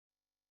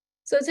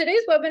So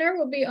today's webinar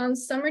will be on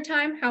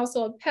summertime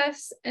household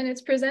pests, and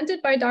it's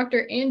presented by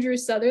Dr. Andrew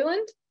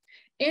Sutherland.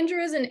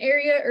 Andrew is an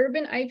area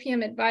urban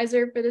IPM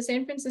advisor for the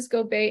San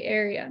Francisco Bay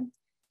Area.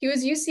 He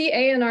was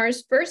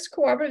UC-ANR's first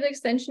cooperative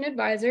extension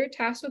advisor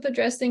tasked with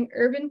addressing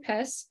urban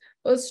pests,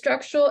 both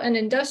structural and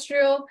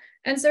industrial,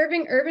 and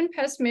serving urban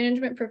pest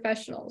management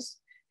professionals.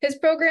 His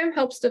program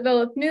helps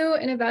develop new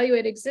and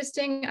evaluate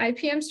existing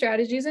IPM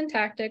strategies and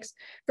tactics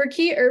for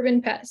key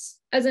urban pests.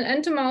 As an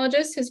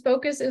entomologist, his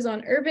focus is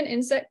on urban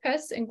insect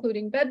pests,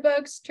 including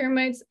bedbugs,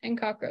 termites, and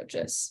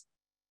cockroaches.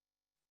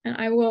 And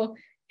I will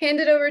hand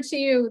it over to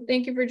you.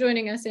 Thank you for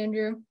joining us,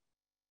 Andrew.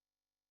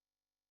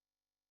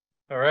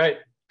 All right,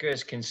 you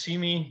guys can see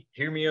me,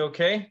 hear me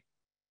okay?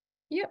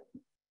 Yep.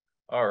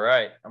 All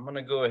right, I'm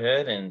gonna go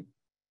ahead and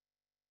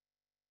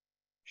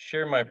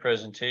share my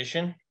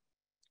presentation.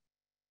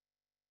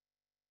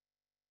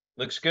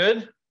 Looks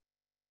good?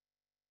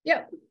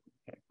 Yep.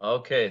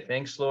 Okay,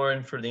 thanks,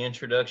 Lauren, for the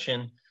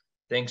introduction.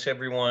 Thanks,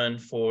 everyone,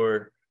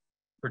 for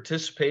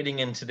participating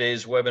in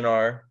today's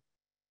webinar.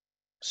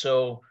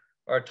 So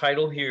our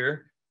title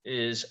here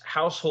is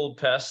Household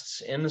Pests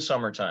in the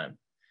Summertime.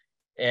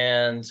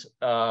 And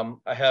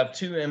I have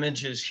two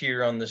images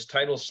here on this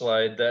title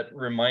slide that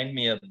remind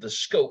me of the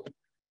scope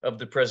of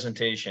the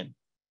presentation.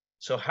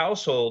 So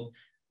household,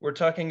 we're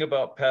talking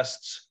about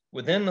pests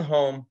within the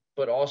home,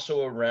 but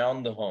also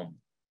around the home.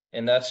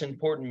 And that's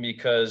important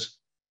because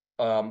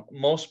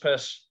most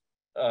pests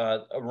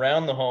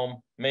around the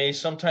home may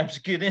sometimes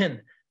get in.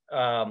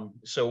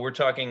 So we're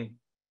talking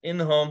in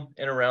the home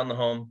and around the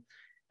home.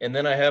 And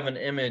then I have an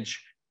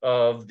image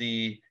of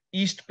the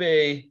East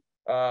Bay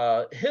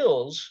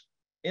hills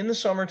in the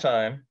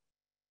summertime.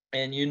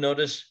 And you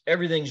notice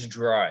everything's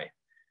dry.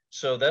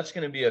 So that's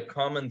going to be a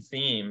common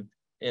theme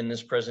in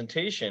this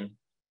presentation.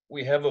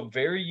 We have a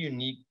very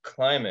unique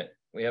climate.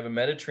 We have a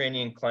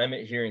Mediterranean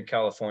climate here in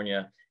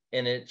California,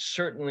 and it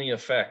certainly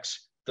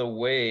affects the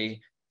way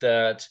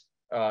that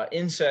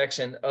insects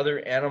and other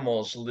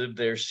animals live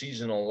their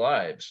seasonal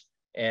lives.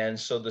 And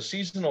so the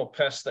seasonal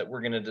pests that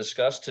we're going to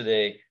discuss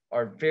today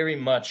are very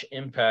much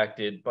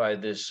impacted by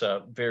this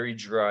very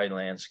dry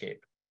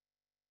landscape.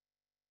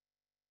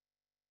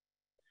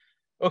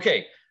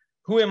 Okay,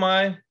 who am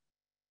I?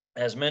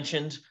 As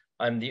mentioned,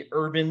 I'm the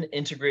Urban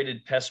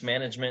Integrated Pest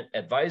Management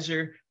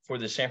Advisor for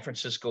the San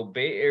Francisco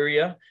Bay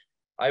Area.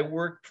 I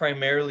work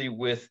primarily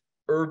with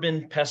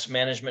urban pest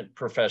management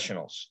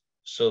professionals.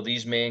 So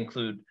these may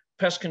include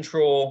pest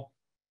control,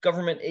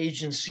 government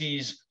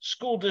agencies,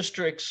 school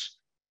districts,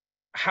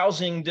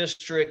 housing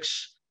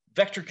districts,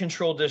 vector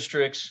control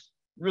districts,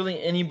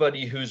 really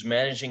anybody who's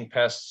managing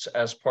pests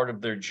as part of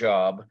their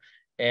job.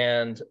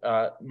 And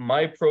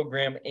my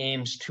program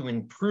aims to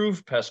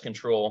improve pest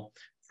control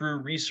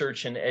through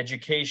research and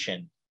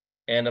education.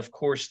 And of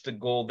course, the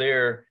goal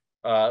there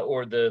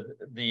or the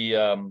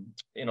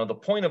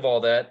point of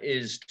all that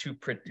is to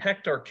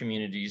protect our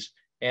communities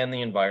and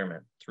the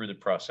environment through the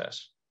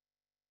process.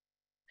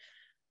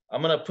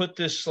 I'm going to put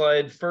this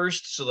slide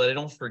first so that I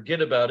don't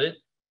forget about it.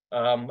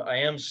 I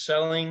am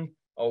selling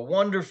a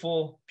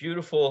wonderful,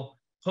 beautiful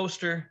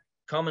poster,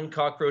 Common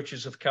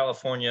Cockroaches of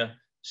California.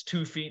 It's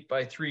 2 feet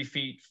by 3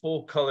 feet,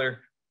 full color,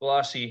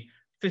 glossy,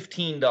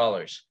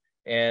 $15.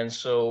 And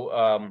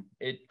so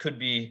it could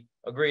be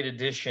a great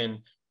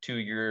addition to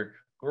your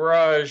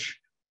garage,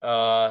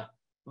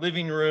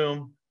 living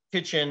room,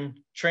 kitchen,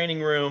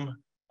 training room.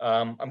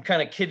 I'm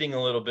kind of kidding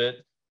a little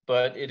bit,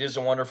 but it is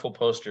a wonderful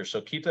poster.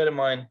 So keep that in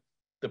mind.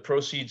 The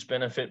proceeds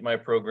benefit my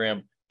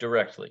program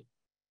directly.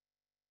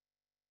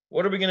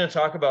 What are we going to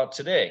talk about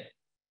today?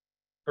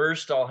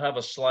 First, I'll have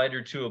a slide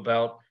or two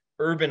about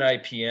urban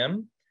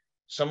IPM.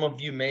 Some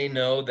of you may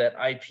know that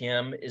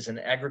IPM is an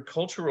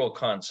agricultural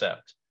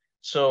concept.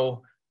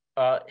 So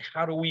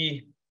how do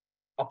we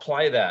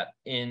apply that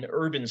in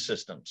urban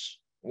systems?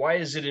 Why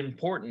is it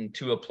important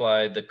to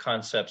apply the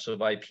concepts of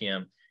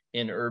IPM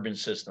in urban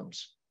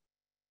systems?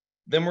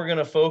 Then we're going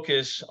to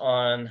focus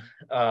on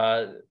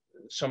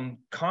some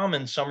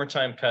common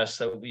summertime pests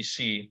that we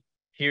see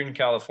here in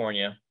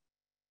California,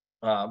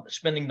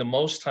 spending the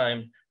most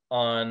time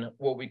on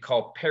what we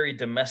call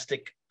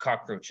peridomestic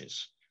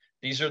cockroaches.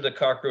 These are the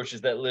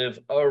cockroaches that live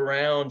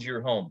around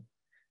your home.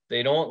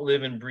 They don't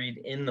live and breed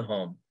in the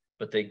home,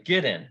 but they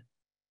get in.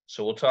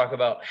 So we'll talk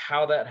about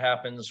how that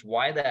happens,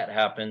 why that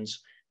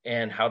happens,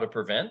 and how to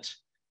prevent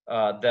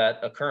that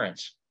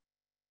occurrence.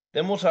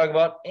 Then we'll talk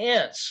about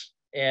ants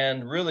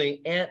and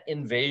really ant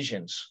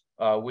invasions,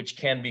 which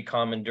can be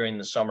common during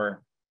the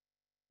summer.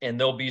 And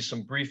there'll be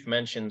some brief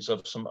mentions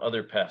of some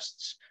other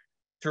pests.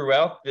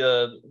 Throughout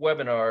the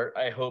webinar,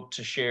 I hope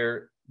to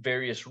share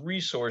various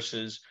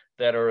resources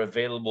that are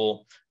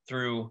available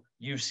through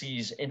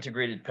UC's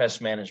Integrated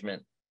Pest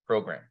Management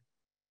Program.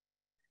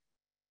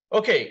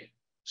 Okay,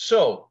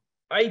 so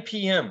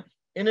IPM,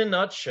 in a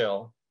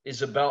nutshell,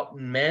 is about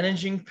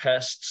managing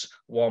pests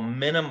while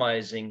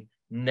minimizing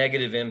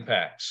negative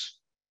impacts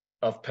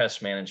of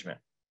pest management.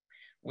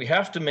 We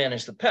have to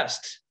manage the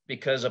pest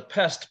because a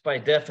pest, by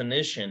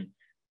definition,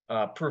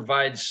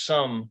 provides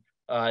some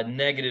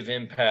negative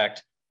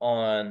impact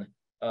on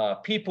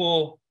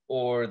people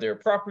or their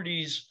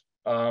properties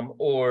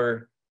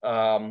or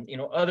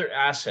other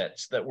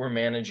assets that we're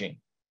managing.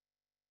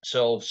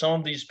 So some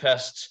of these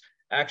pests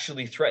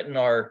actually threaten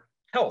our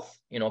health,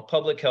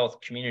 public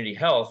health, community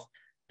health.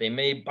 They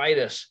may bite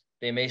us,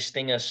 they may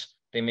sting us,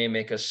 they may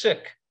make us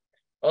sick.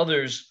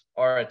 Others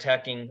are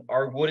attacking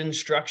our wooden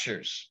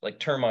structures like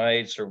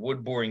termites or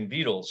wood-boring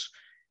beetles.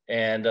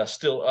 And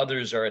still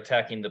others are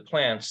attacking the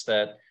plants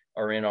that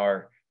are in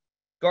our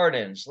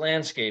gardens,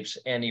 landscapes,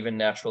 and even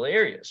natural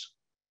areas.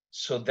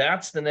 So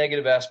that's the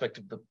negative aspect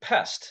of the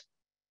pest.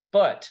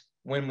 But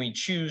when we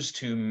choose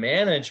to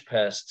manage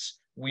pests,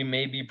 we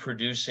may be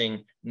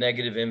producing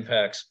negative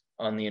impacts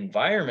on the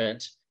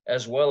environment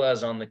as well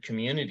as on the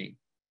community.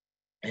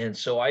 And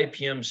so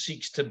IPM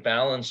seeks to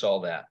balance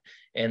all that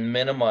and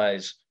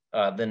minimize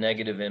the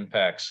negative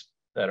impacts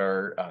that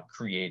are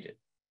created.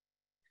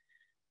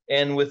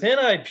 And within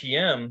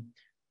IPM,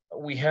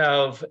 we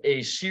have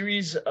a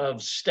series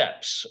of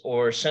steps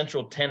or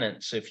central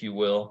tenets, if you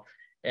will,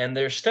 and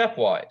they're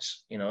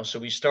stepwise. So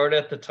we start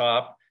at the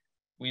top,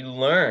 we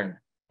learn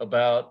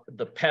about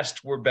the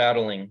pest we're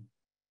battling,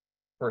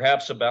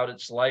 perhaps about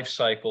its life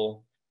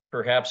cycle,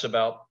 perhaps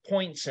about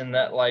points in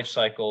that life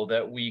cycle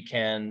that we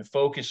can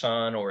focus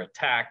on or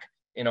attack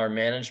in our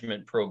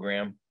management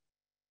program.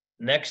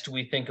 Next,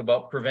 we think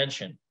about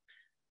prevention.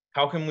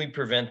 How can we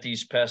prevent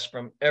these pests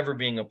from ever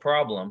being a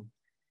problem?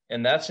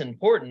 And that's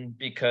important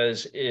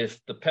because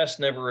if the pest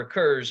never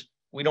occurs,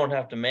 we don't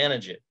have to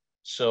manage it.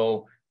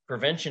 So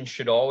prevention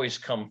should always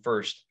come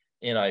first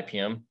in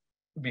IPM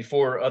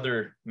before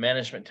other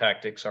management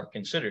tactics are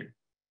considered.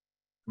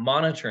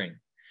 Monitoring,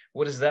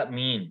 what does that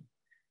mean?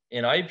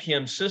 In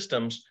IPM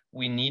systems,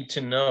 we need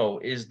to know,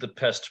 is the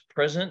pest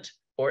present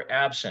or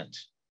absent?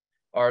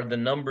 Are the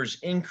numbers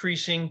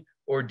increasing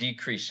or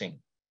decreasing?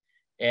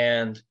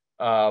 And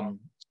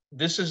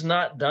this is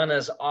not done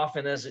as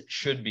often as it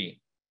should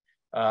be.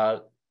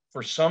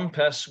 For some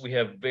pests, we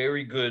have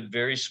very good,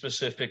 very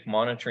specific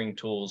monitoring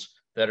tools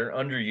that are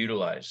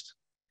underutilized.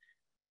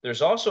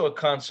 There's also a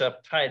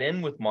concept tied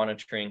in with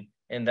monitoring,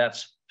 and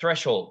that's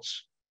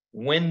thresholds.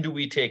 When do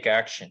we take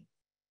action?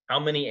 How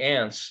many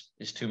ants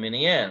is too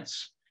many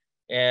ants?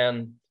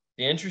 And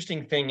the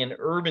interesting thing in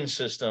urban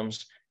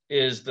systems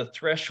is the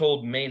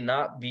threshold may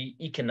not be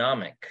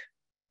economic.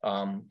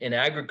 In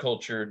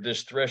agriculture,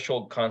 this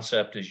threshold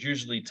concept is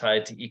usually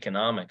tied to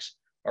economics.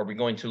 Are we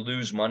going to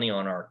lose money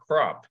on our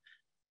crop?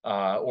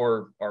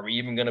 Or are we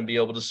even going to be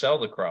able to sell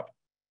the crop?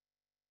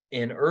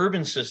 In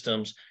urban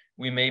systems,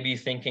 we may be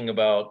thinking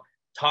about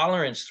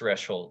tolerance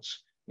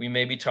thresholds. We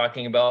may be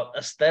talking about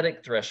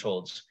aesthetic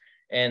thresholds.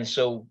 And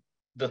so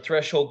the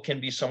threshold can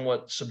be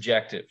somewhat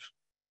subjective.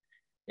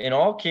 In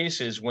all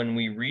cases, when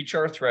we reach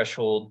our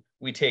threshold,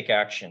 we take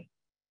action.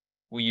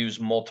 We use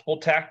multiple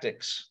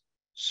tactics.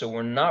 So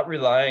we're not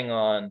relying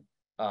on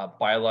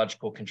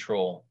biological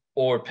control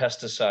or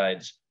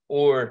pesticides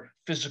or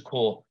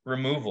physical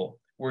removal.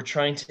 We're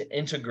trying to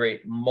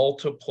integrate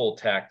multiple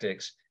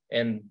tactics,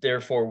 and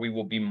therefore we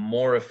will be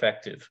more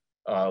effective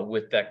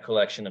with that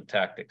collection of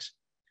tactics.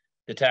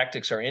 The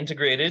tactics are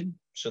integrated,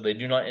 so they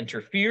do not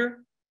interfere.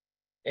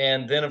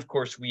 And then, of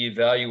course, we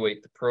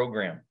evaluate the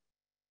program.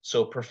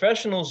 So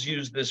professionals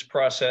use this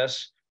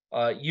process.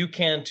 You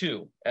can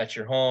too, at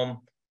your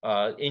home,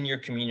 in your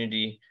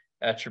community,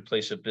 at your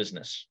place of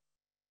business.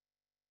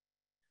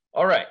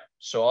 All right,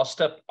 so I'll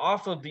step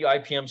off of the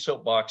IPM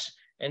soapbox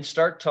and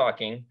start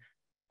talking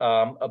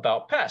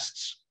about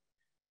pests.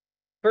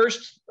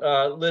 First,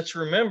 let's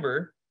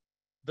remember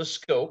the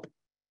scope.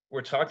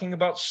 We're talking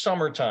about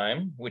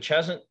summertime, which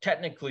hasn't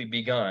technically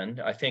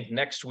begun. I think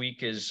next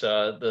week is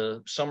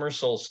the summer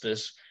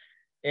solstice.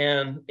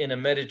 And in a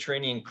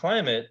Mediterranean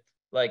climate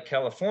like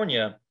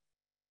California,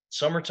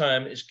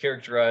 summertime is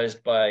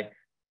characterized by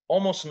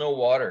almost no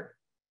water.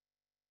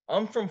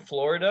 I'm from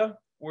Florida,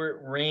 where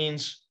it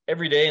rains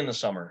every day in the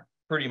summer,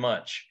 pretty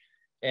much.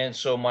 And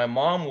so my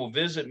mom will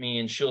visit me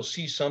and she'll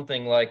see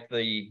something like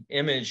the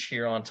image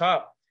here on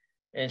top.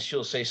 And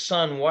she'll say,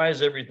 "Son, why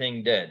is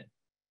everything dead?"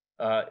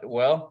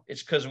 Well,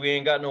 it's because we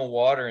ain't got no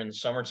water in the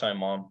summertime,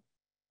 Mom.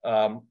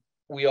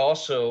 We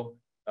also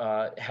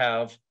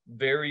have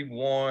very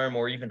warm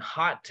or even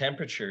hot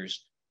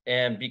temperatures.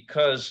 And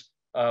because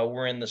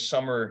we're in the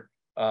summer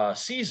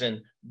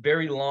season,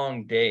 very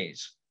long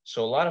days.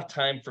 So a lot of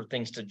time for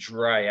things to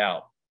dry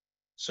out.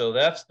 So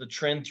that's the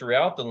trend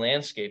throughout the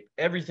landscape.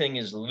 Everything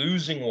is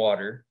losing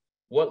water.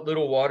 What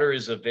little water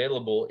is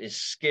available is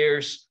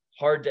scarce,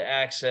 hard to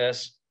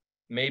access,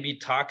 maybe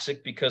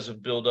toxic because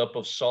of buildup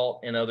of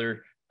salt and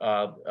other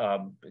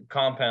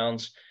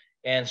compounds.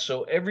 And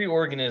so every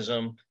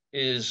organism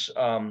is,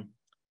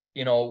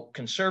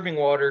 conserving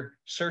water,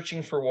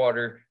 searching for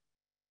water,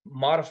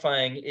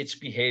 modifying its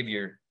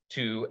behavior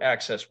to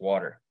access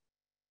water.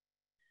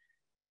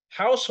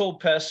 Household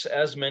pests,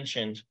 as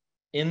mentioned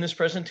in this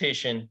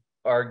presentation,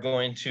 are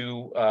going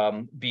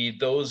to be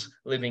those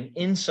living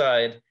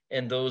inside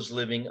and those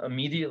living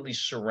immediately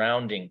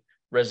surrounding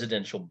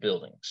residential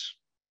buildings.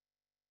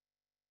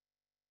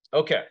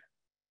 Okay.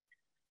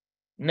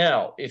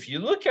 Now, if you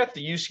look at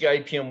the UC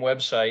IPM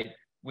website,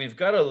 we've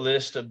got a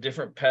list of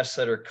different pests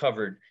that are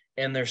covered,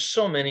 and there's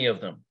so many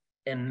of them.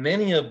 And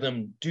many of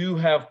them do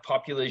have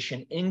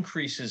population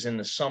increases in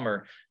the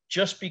summer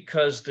just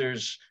because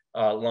there's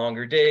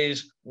longer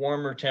days,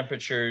 warmer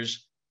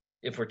temperatures.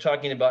 If we're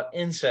talking about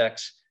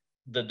insects,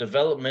 the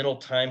developmental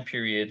time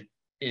period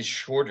is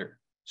shorter.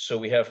 So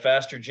we have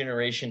faster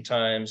generation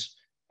times.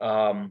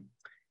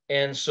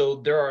 And so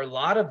there are a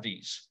lot of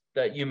these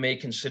that you may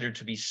consider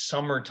to be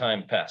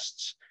summertime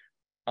pests.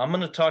 I'm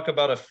going to talk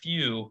about a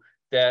few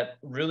that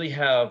really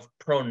have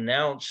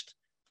pronounced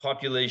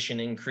population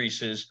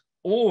increases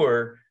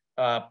or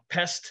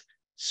pest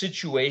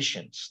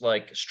situations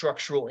like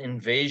structural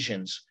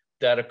invasions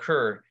that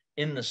occur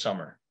in the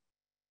summer.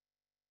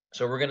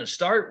 So we're going to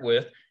start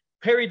with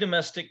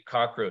peridomestic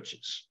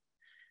cockroaches.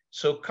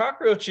 So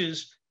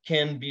cockroaches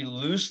can be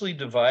loosely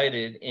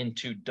divided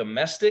into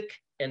domestic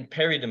and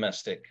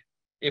peridomestic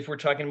if we're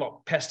talking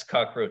about pest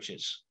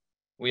cockroaches.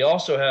 We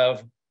also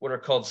have what are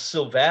called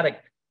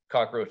sylvatic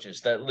cockroaches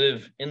that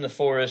live in the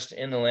forest,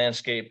 in the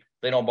landscape.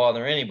 They don't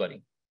bother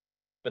anybody.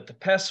 But the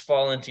pests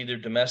fall into either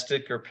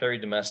domestic or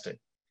peridomestic.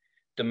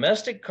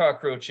 Domestic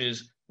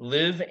cockroaches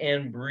live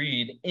and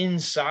breed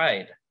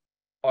inside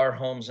our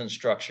homes and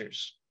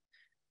structures.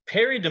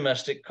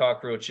 Peridomestic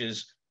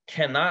cockroaches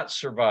cannot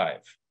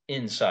survive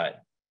inside.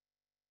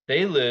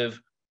 They live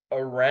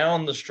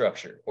around the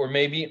structure or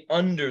maybe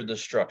under the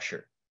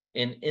structure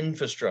in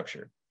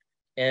infrastructure,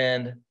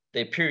 and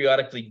they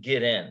periodically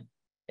get in.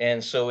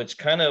 And so it's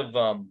kind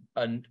of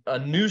a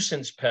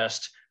nuisance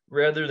pest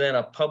rather than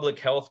a public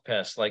health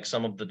pest like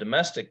some of the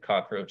domestic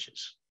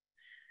cockroaches.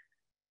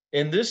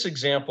 In this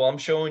example, I'm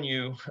showing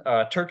you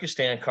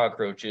Turkestan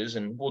cockroaches,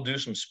 and we'll do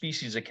some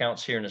species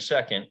accounts here in a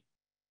second.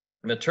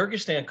 The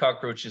Turkestan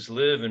cockroaches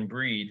live and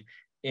breed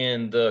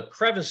in the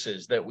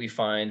crevices that we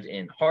find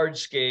in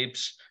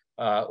hardscapes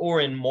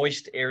or in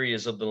moist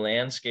areas of the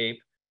landscape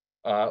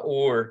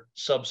or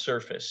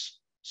subsurface.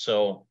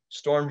 So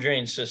storm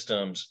drain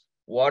systems,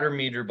 water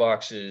meter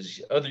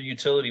boxes, other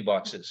utility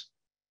boxes.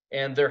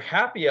 And they're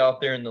happy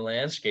out there in the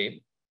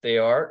landscape. They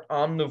are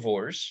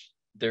omnivores.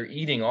 They're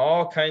eating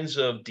all kinds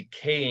of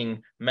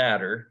decaying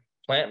matter,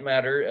 plant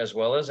matter as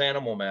well as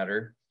animal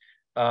matter.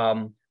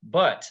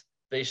 But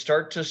they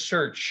start to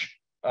search,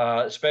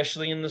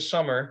 especially in the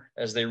summer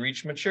as they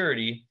reach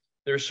maturity.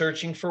 They're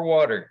searching for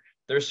water,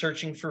 they're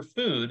searching for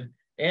food,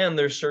 and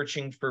they're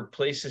searching for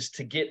places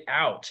to get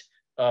out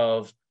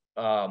of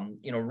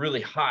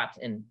really hot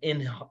and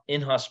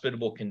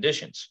inhospitable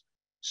conditions.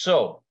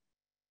 So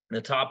in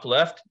the top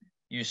left,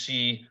 you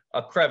see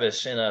a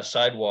crevice in a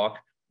sidewalk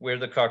where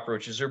the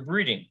cockroaches are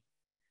breeding.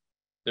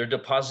 They're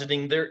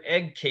depositing their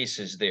egg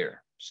cases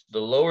there. So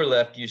the lower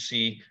left, you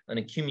see an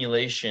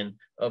accumulation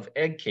of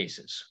egg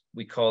cases.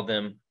 We call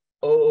them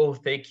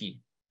oothecae.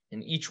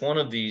 And each one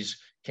of these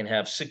can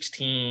have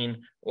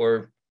 16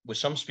 or with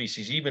some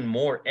species, even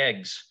more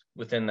eggs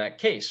within that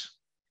case.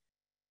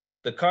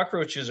 The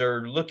cockroaches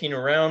are looking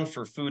around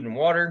for food and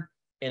water.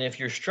 And if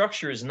your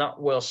structure is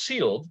not well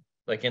sealed,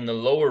 like in the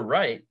lower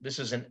right, this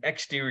is an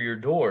exterior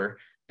door,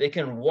 they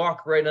can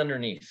walk right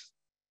underneath.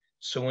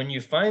 So when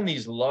you find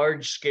these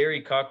large,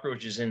 scary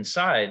cockroaches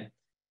inside,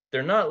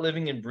 they're not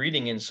living and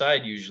breeding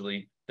inside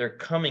usually. They're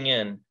coming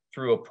in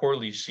through a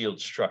poorly sealed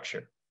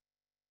structure.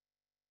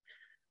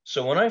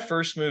 So when I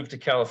first moved to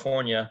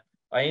California,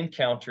 I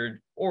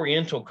encountered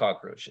oriental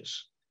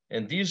cockroaches.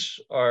 And these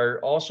are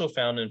also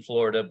found in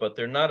Florida, but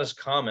they're not as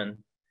common.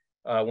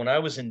 When I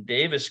was in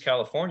Davis,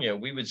 California,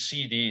 we would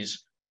see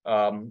these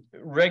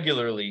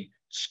regularly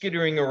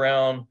skittering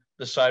around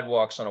the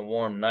sidewalks on a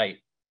warm night.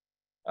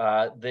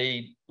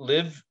 They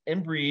live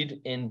and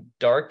breed in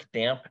dark,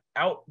 damp,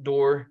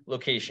 outdoor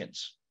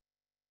locations.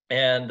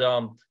 And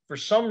for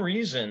some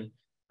reason,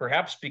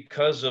 perhaps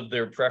because of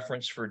their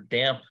preference for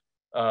damp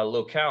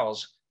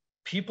locales,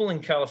 people in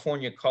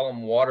California call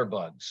them water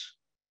bugs.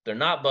 They're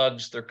not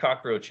bugs, they're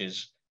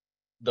cockroaches.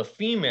 The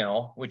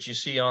female, which you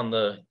see on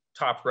the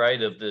top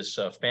right of this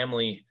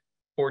family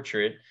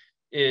portrait,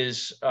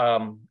 is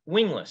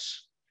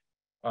wingless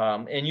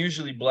and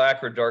usually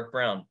black or dark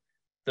brown.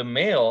 The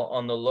male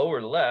on the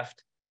lower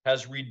left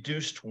has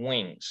reduced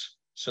wings.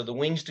 So the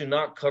wings do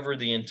not cover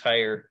the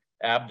entire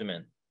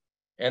abdomen.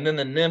 And then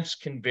the nymphs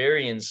can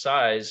vary in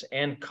size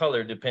and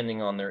color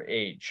depending on their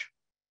age.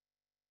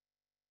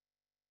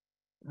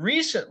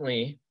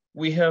 Recently,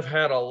 we have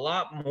had a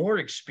lot more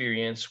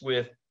experience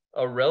with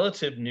a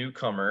relative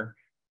newcomer,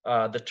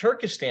 the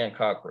Turkestan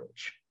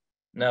cockroach.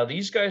 Now,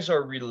 these guys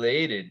are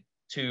related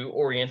to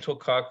oriental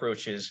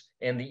cockroaches,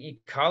 and the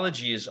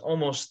ecology is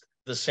almost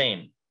the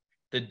same.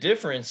 The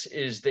difference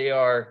is they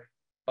are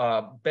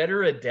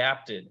better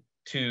adapted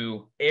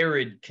to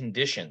arid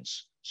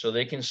conditions, so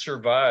they can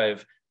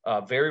survive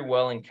very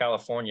well in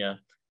California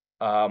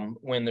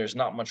when there's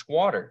not much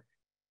water.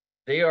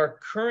 They are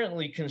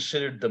currently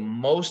considered the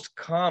most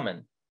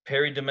common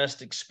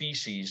peridomestic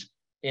species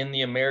in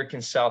the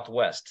American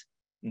Southwest.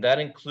 And that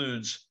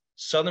includes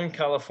Southern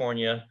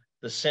California,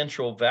 the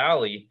Central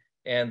Valley,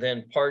 and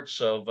then parts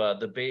of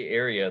the Bay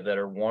Area that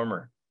are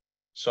warmer.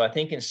 So I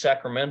think in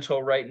Sacramento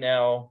right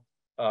now,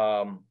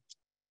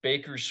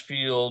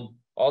 Bakersfield,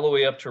 all the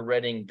way up to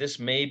Reading, this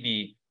may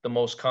be the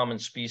most common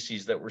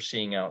species that we're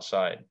seeing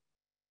outside.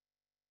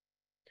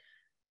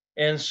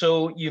 And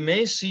so you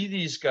may see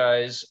these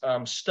guys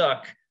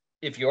stuck,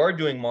 if you are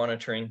doing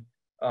monitoring,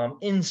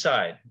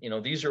 inside.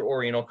 These are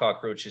Oriental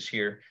cockroaches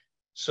here.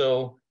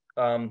 So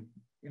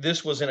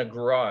this was in a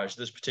garage,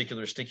 this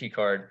particular sticky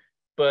card,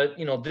 but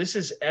this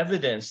is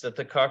evidence that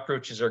the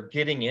cockroaches are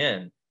getting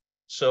in.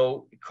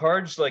 So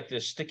cards like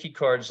this, sticky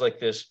cards like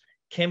this,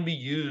 can be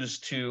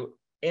used to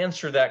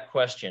answer that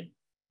question.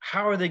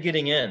 How are they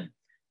getting in?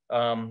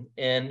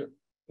 And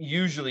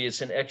usually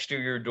it's an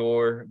exterior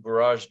door,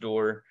 garage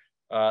door,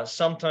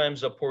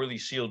 sometimes a poorly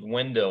sealed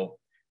window,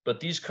 but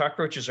these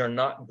cockroaches are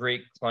not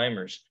great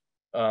climbers.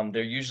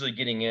 They're usually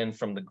getting in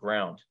from the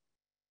ground.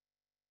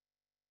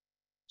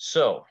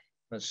 So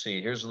let's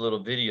see, here's a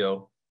little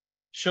video.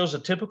 Shows a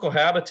typical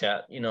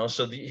habitat,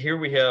 so here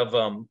we have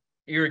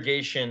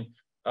irrigation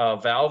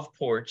valve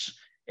ports,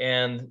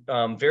 and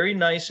very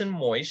nice and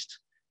moist.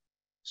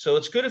 So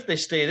it's good if they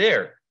stay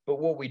there. But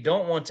what we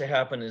don't want to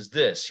happen is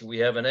this. We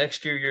have an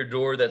exterior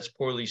door that's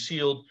poorly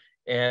sealed,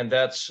 and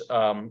that's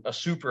a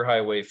super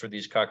highway for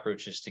these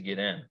cockroaches to get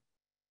in.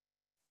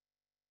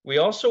 We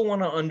also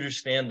want to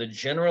understand the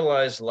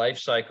generalized life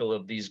cycle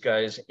of these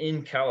guys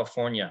in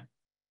California.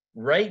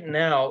 Right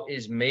now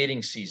is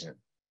mating season.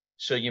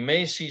 So you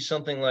may see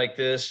something like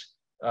this.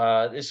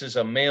 This is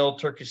a male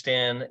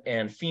Turkestan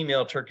and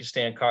female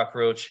Turkestan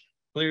cockroach,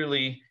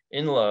 clearly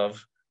in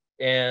love,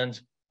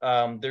 and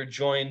they're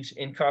joined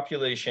in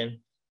copulation.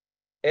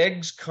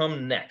 Eggs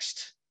come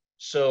next.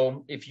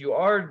 So if you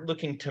are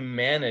looking to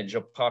manage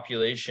a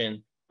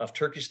population of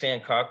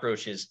Turkestan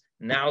cockroaches,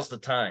 now's the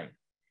time.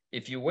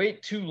 If you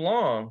wait too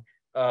long,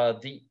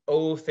 the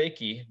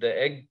ootheca,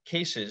 the egg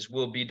cases,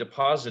 will be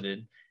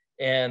deposited,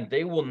 and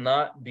they will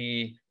not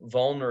be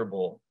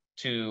vulnerable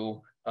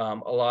to a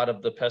lot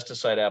of the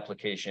pesticide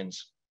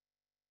applications.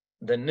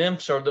 The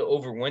nymphs are the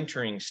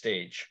overwintering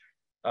stage.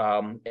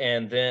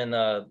 And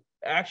then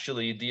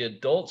actually the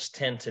adults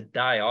tend to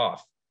die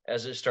off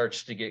as it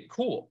starts to get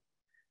cool.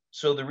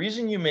 So the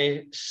reason you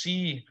may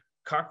see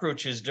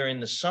cockroaches during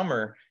the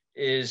summer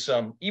is,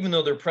 even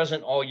though they're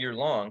present all year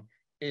long,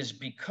 is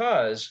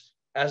because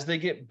as they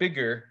get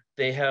bigger,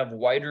 they have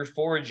wider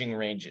foraging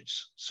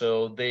ranges.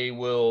 So they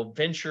will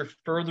venture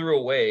further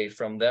away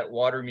from that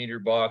water meter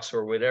box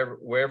or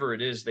wherever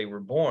it is they were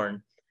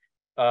born.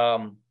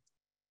 And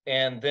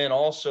then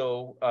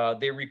also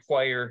they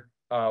require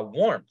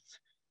warmth.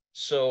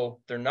 So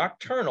they're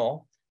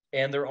nocturnal,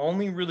 and they're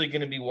only really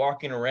going to be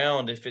walking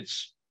around if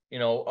it's,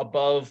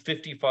 above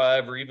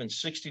 55 or even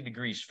 60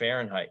 degrees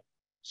Fahrenheit.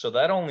 So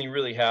that only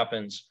really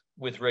happens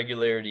with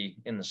regularity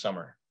in the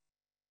summer.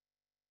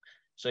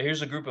 So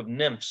here's a group of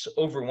nymphs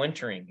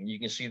overwintering, and you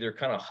can see they're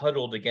kind of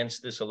huddled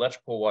against this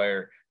electrical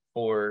wire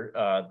for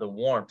the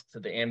warmth,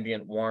 the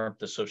ambient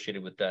warmth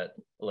associated with that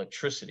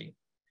electricity.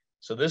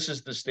 So this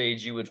is the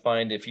stage you would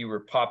find if you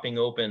were popping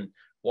open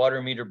water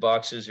meter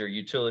boxes or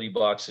utility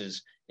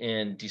boxes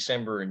in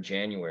December and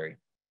January.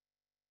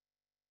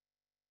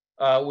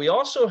 We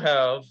also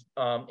have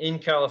in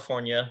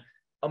California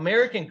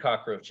American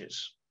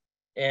cockroaches.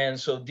 And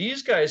so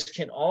these guys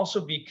can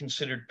also be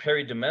considered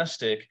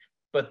peridomestic,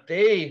 but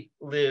they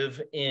live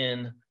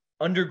in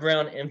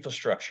underground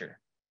infrastructure.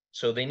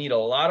 So they need a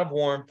lot of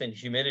warmth and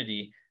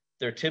humidity.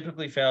 They're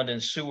typically found in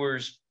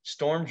sewers,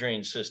 storm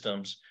drain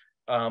systems,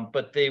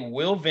 but they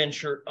will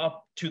venture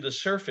up to the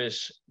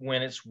surface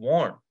when it's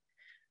warm.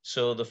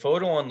 So the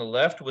photo on the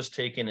left was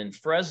taken in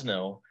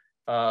Fresno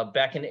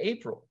back in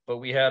April, but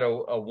we had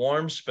a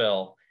warm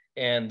spell,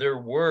 and there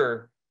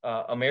were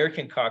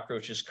American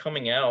cockroaches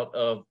coming out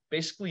of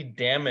basically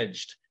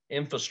damaged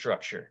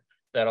infrastructure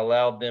that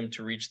allowed them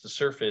to reach the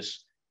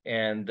surface,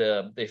 and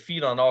they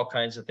feed on all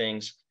kinds of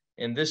things.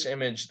 In this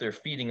image, they're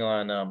feeding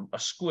on a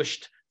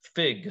squished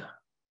fig.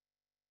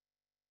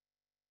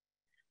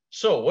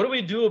 So what do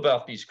we do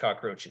about these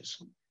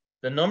cockroaches?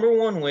 The number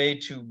one way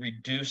to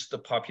reduce the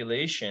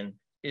population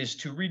is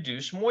to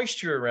reduce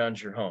moisture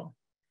around your home.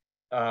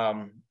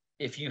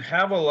 If you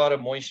have a lot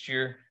of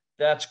moisture,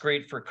 that's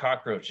great for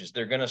cockroaches.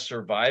 They're going to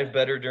survive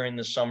better during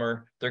the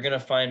summer. They're going to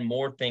find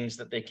more things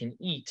that they can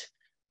eat.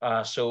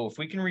 So if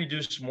we can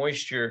reduce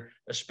moisture,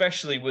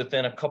 especially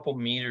within a couple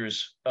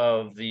meters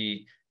of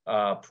the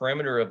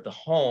perimeter of the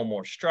home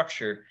or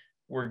structure,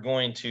 we're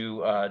going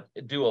to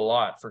do a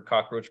lot for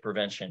cockroach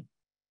prevention.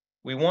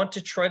 We want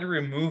to try to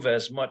remove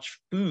as much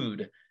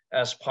food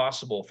as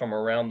possible from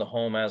around the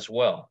home as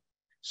well.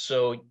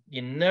 So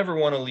you never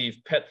want to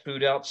leave pet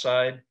food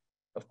outside.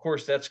 Of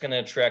course, that's going to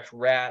attract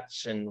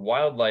rats and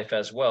wildlife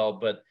as well,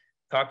 but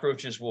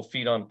cockroaches will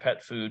feed on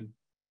pet food.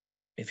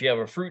 If you have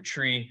a fruit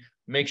tree,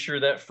 make sure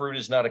that fruit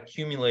is not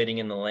accumulating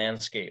in the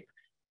landscape.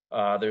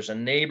 There's a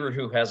neighbor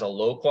who has a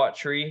loquat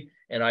tree,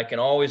 and I can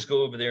always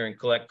go over there and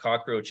collect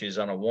cockroaches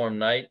on a warm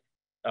night.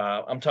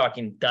 I'm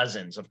talking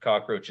dozens of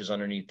cockroaches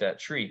underneath that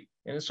tree,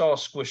 and it's all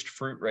squished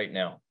fruit right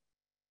now.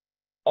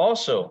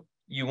 Also,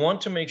 you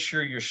want to make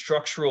sure your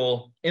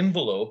structural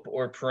envelope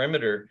or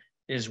perimeter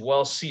is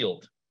well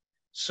sealed.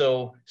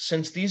 So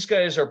since these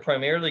guys are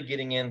primarily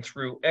getting in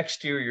through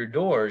exterior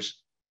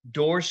doors,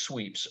 door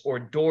sweeps or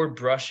door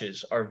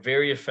brushes are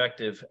very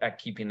effective at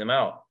keeping them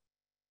out.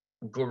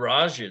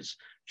 Garages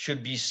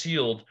should be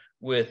sealed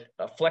with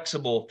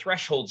flexible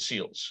threshold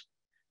seals.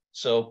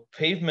 So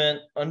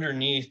pavement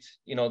underneath,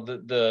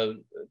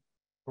 the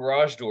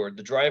garage door,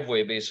 the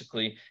driveway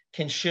basically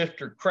can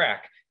shift or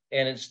crack,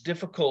 and it's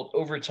difficult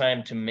over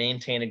time to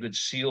maintain a good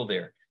seal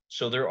there.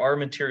 So there are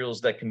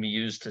materials that can be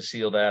used to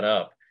seal that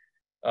up.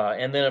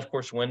 And then, of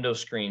course, window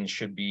screens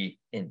should be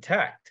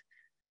intact.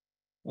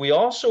 We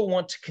also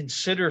want to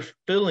consider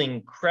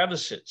filling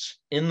crevices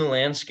in the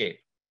landscape.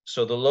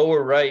 So the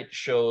lower right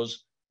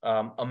shows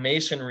a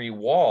masonry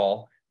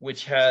wall,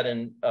 which had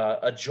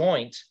a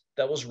joint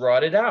that was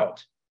rotted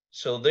out.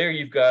 So there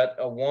you've got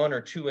a 1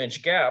 or 2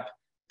 inch gap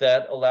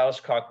that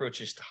allows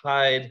cockroaches to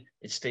hide.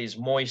 It stays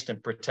moist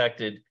and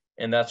protected,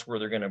 and that's where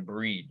they're going to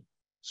breed.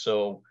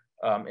 So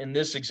in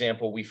this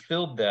example, we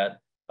filled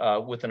that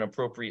with an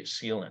appropriate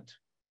sealant.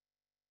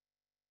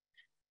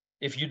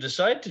 If you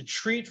decide to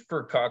treat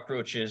for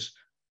cockroaches,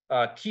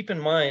 keep in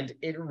mind,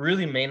 it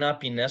really may not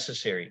be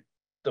necessary.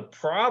 The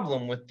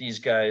problem with these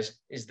guys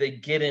is they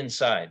get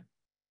inside.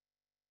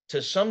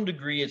 To some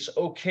degree, it's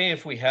okay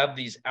if we have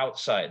these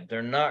outside.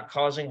 They're not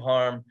causing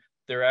harm.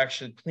 They're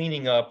actually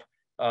cleaning up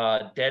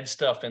dead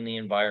stuff in the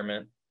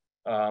environment.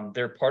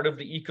 They're part of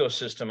the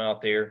ecosystem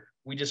out there.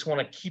 We just want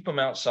to keep them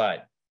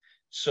outside.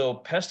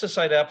 So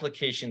pesticide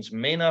applications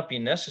may not be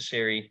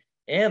necessary,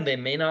 and they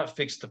may not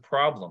fix the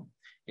problem.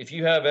 If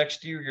you have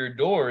exterior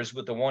doors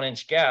with a 1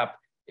 inch gap,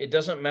 it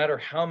doesn't matter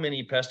how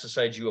many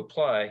pesticides you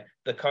apply,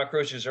 the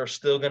cockroaches are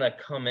still going to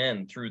come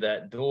in through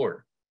that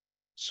door.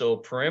 So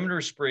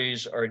perimeter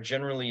sprays are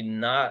generally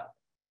not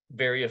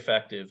very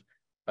effective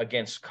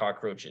against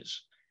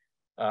cockroaches.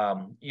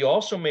 You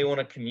also may want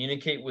to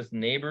communicate with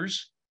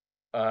neighbors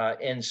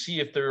and see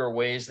if there are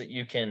ways that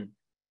you can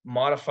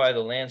modify the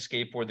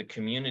landscape or the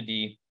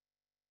community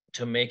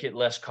to make it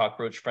less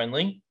cockroach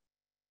friendly.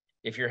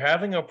 If you're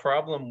having a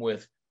problem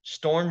with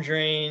storm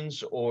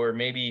drains or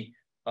maybe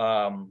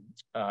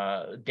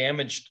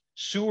damaged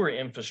sewer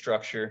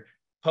infrastructure,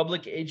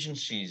 public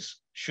agencies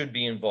should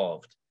be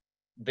involved.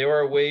 There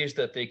are ways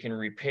that they can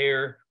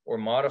repair or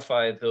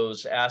modify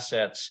those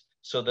assets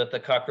so that the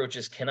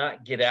cockroaches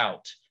cannot get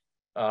out.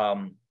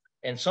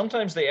 And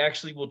sometimes they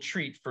actually will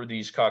treat for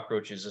these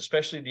cockroaches,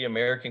 especially the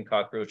American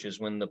cockroaches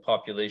when the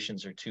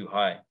populations are too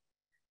high.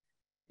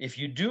 If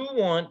you do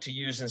want to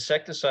use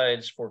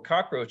insecticides for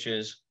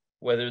cockroaches,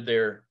 whether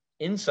they're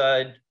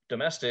inside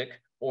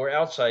domestic or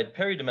outside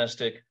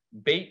peridomestic,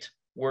 bait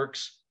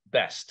works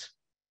best.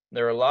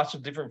 There are lots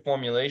of different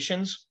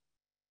formulations.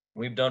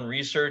 We've done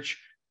research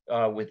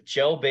with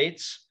gel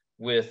baits,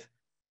 with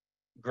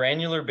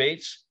granular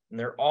baits, and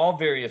they're all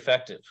very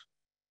effective.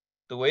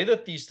 The way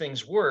that these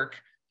things work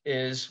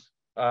is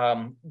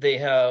they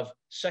have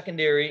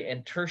secondary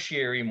and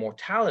tertiary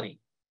mortality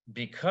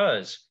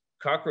because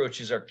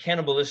cockroaches are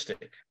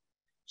cannibalistic.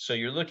 So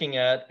you're looking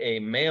at a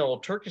male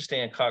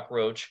Turkestan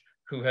cockroach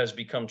who has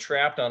become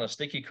trapped on a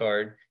sticky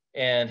card,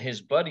 and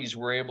his buddies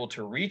were able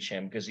to reach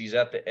him because he's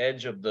at the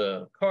edge of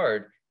the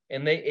card,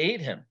 and they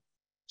ate him.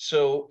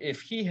 So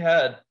if he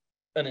had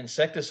an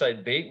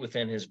insecticide bait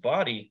within his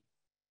body,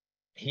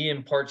 he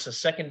imparts a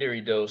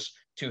secondary dose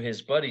to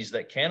his buddies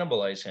that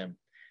cannibalize him.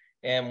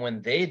 And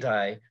when they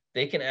die,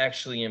 they can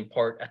actually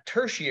impart a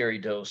tertiary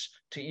dose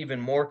to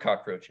even more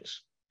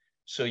cockroaches.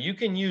 So you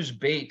can use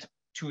bait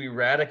to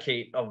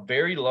eradicate a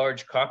very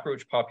large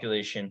cockroach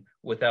population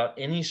without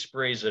any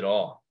sprays at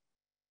all.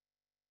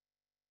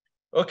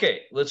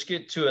 Okay, let's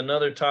get to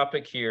another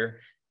topic here,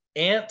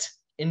 ant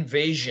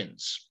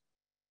invasions.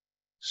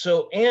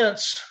 So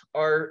ants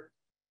are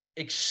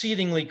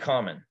exceedingly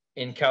common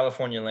in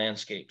California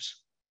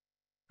landscapes.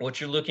 What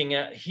you're looking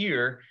at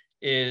here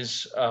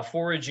is a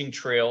foraging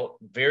trail,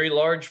 very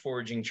large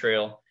foraging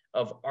trail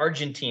of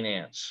Argentine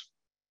ants.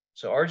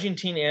 So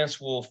Argentine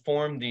ants will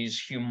form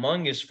these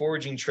humongous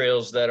foraging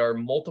trails that are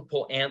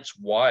multiple ants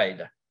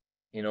wide.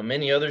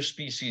 Many other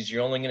species,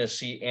 you're only going to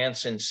see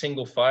ants in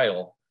single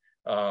file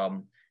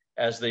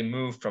as they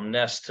move from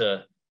nest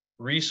to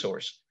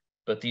resource.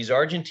 But these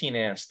Argentine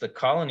ants, the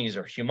colonies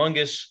are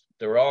humongous.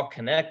 They're all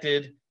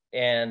connected,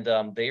 and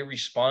they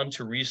respond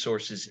to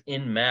resources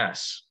in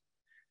mass.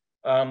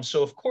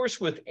 So of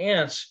course, with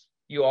ants,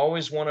 you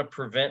always want to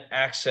prevent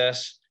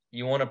access.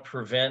 You want to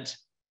prevent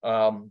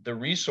the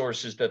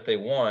resources that they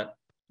want,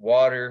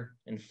 water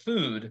and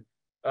food.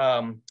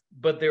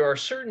 But there are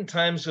certain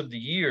times of the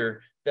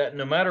year that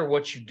no matter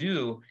what you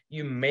do,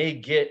 you may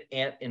get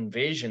ant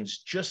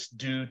invasions just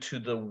due to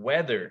the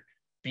weather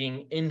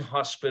being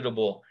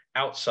inhospitable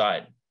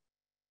outside.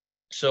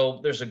 So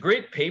there's a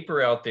great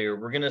paper out there.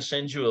 We're going to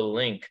send you a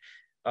link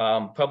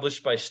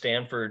published by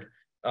Stanford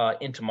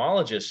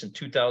entomologists in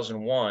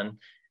 2001.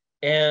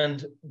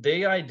 And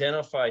they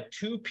identify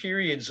 2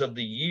 periods of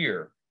the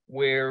year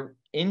where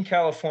in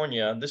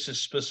California, this is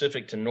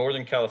specific to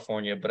Northern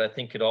California, but I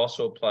think it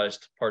also applies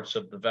to parts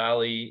of the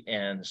Valley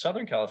and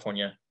Southern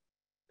California.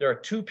 There are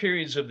 2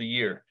 periods of the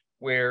year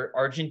where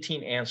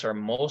Argentine ants are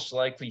most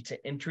likely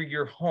to enter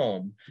your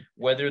home,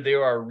 whether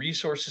there are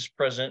resources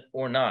present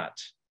or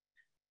not.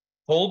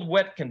 Cold,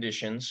 wet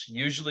conditions,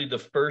 usually the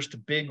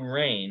first big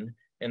rain,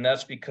 and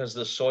that's because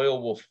the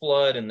soil will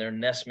flood and their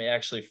nest may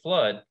actually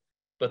flood,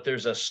 but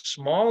there's a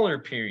smaller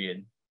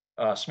period,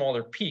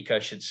 smaller peak, I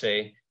should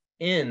say,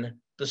 in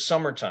the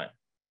summertime.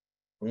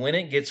 When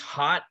it gets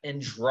hot and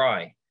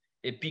dry,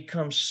 it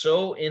becomes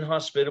so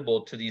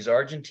inhospitable to these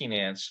Argentine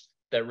ants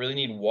that really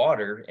need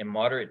water and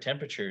moderate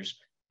temperatures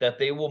that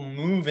they will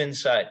move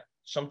inside.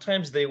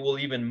 Sometimes they will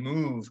even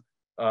move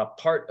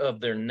part of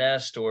their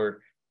nest or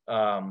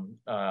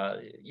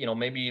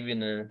maybe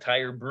even an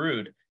entire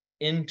brood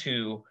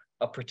into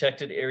a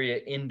protected area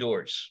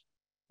indoors,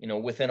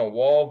 within a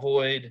wall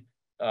void,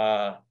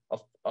 a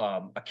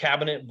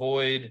cabinet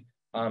void,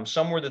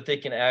 somewhere that they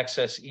can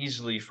access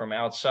easily from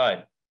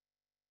outside.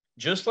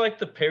 Just like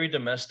the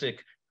peridomestic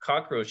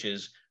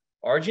cockroaches,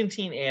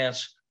 Argentine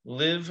ants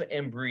live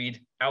and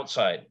breed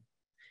outside.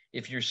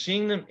 If you're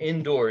seeing them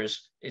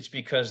indoors, it's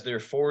because they're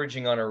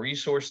foraging on a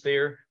resource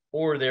there,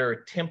 or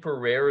they're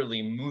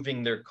temporarily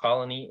moving their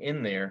colony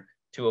in there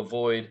to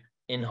avoid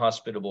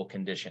inhospitable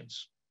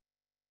conditions.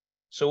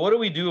 So what do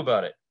we do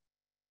about it?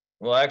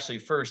 Well, actually,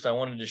 first, I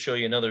wanted to show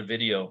you another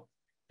video.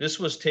 This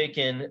was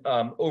taken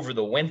over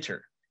the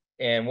winter.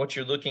 And what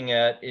you're looking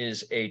at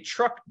is a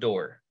truck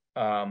door.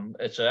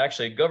 It's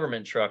actually a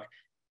government truck,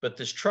 but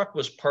this truck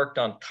was parked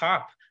on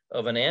top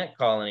of an ant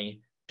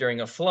colony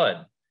during a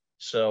flood.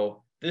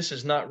 So this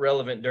is not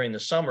relevant during the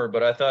summer,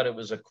 but I thought it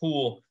was a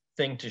cool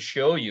thing to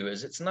show you.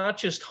 Is it's not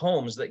just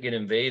homes that get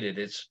invaded,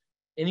 it's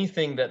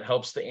anything that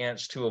helps the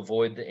ants to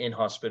avoid the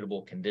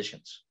inhospitable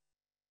conditions.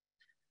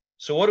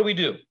 So what do we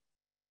do?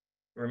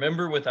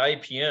 Remember, with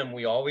IPM,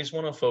 we always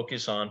want to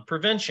focus on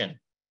prevention.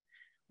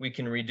 We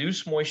can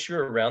reduce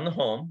moisture around the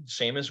home,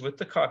 same as with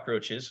the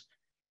cockroaches.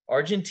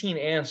 Argentine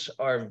ants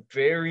are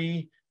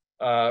very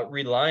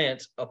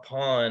reliant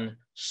upon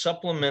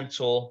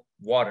supplemental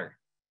water,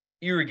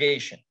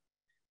 irrigation.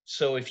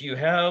 So if you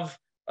have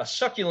a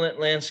succulent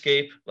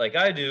landscape like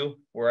I do,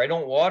 where I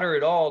don't water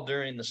at all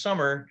during the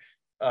summer,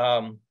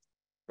 or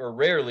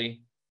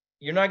rarely,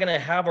 you're not going to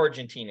have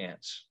Argentine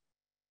ants.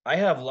 I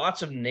have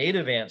lots of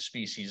native ant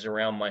species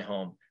around my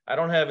home. I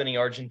don't have any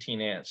Argentine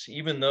ants,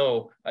 even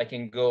though I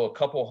can go a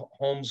couple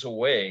homes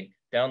away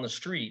down the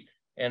street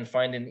and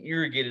find an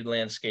irrigated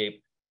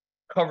landscape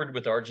covered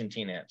with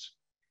Argentine ants.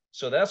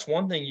 So that's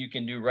one thing you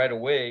can do right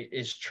away,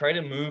 is try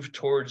to move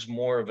towards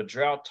more of a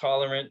drought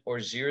tolerant or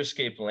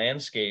xeriscape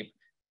landscape.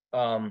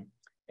 And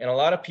a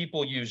lot of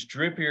people use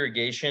drip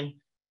irrigation.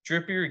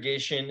 Drip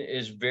irrigation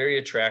is very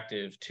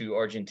attractive to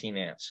Argentine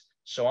ants.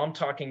 So I'm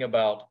talking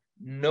about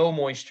no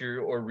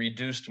moisture or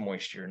reduced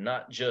moisture,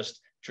 not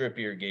just drip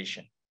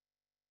irrigation.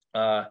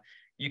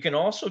 You can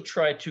also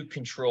try to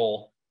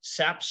control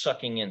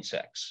sap-sucking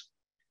insects.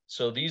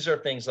 So these are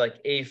things like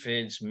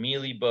aphids,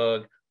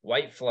 mealybug,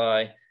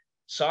 whitefly,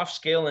 soft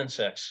scale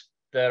insects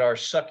that are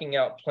sucking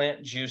out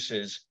plant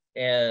juices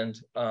and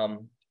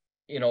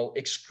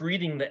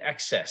excreting the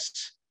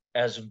excess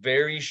as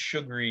very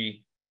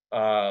sugary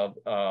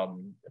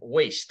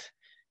waste.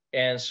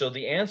 And so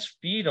the ants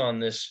feed on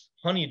this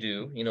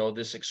honeydew,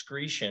 this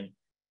excretion,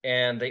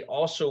 and they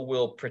also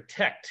will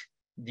protect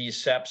these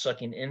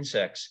sap-sucking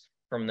insects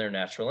from their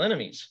natural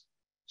enemies.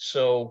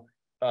 So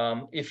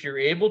if you're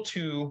able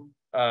to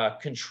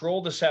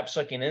control the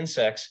sap-sucking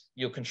insects,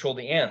 you'll control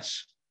the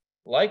ants.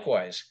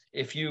 Likewise,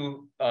 if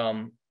you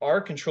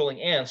are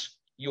controlling ants,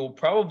 you'll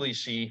probably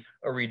see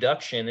a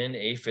reduction in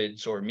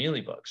aphids or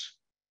mealybugs.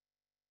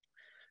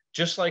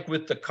 Just like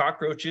with the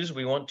cockroaches,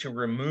 we want to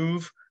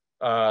remove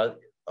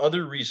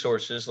other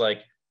resources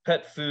like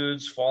pet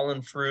foods,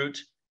 fallen fruit,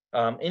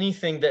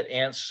 anything that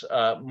ants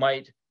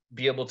might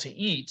be able to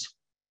eat.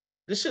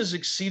 This is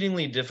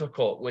exceedingly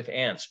difficult with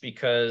ants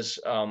because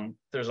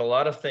there's a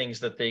lot of things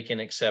that they can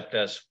accept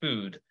as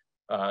food,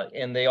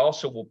 and they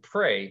also will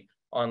prey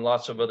on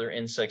lots of other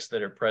insects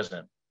that are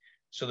present.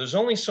 So there's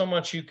only so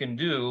much you can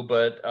do,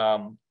 but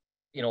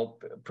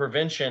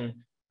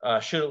prevention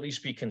should at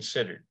least be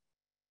considered.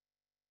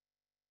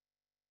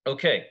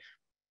 Okay,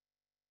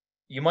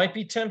 you might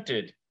be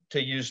tempted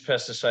to use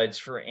pesticides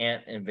for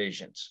ant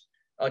invasions.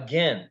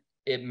 Again,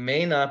 it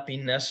may not be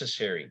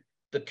necessary.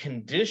 The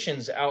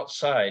conditions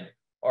outside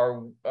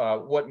are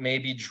what may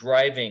be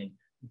driving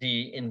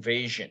the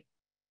invasion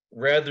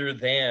rather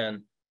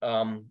than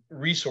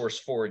resource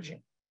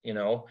foraging.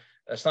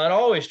 That's not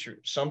always true.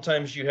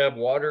 Sometimes you have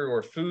water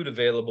or food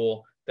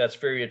available that's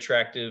very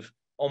attractive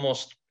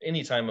almost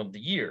any time of the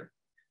year.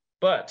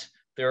 But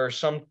there are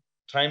some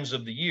times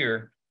of the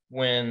year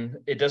when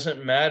it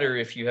doesn't matter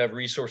if you have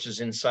resources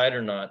inside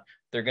or not.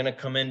 They're going to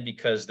come in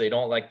because they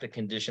don't like the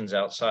conditions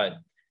outside.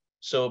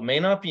 So it may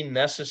not be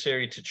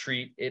necessary to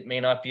treat. It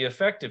may not be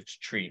effective to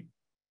treat.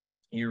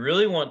 You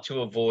really want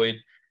to avoid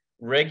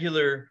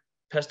regular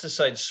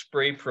pesticide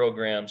spray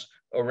programs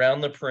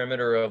around the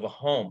perimeter of a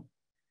home.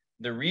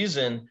 The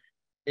reason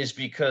is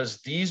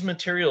because these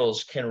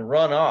materials can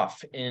run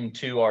off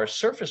into our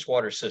surface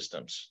water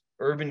systems,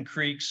 urban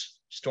creeks,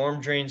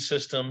 storm drain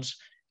systems,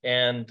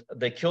 and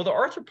they kill the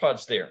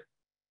arthropods there,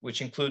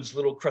 which includes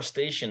little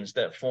crustaceans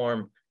that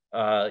form,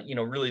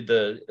 really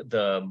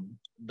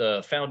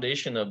the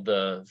foundation of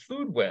the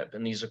food web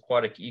in these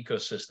aquatic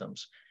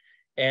ecosystems.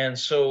 And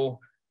so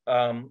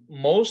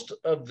most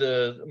of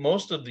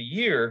the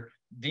year,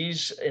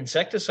 these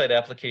insecticide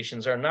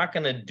applications are not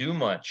going to do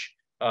much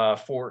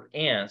for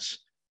ants.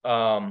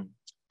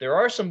 There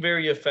are some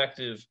very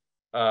effective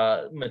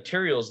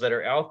materials that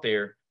are out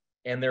there,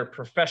 and they're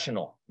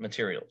professional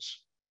materials.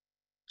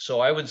 So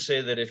I would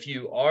say that if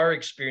you are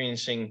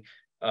experiencing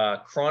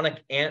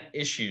chronic ant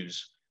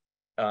issues,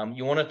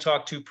 you want to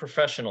talk to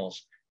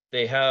professionals.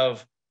 They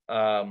have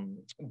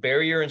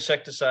barrier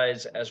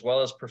insecticides as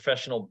well as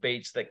professional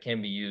baits that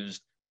can be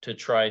used to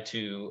try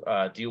to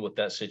deal with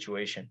that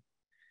situation.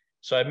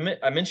 So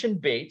I mentioned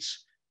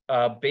baits.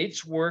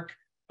 Baits work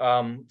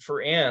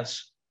for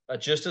ants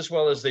just as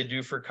well as they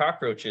do for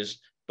cockroaches,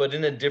 but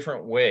in a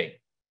different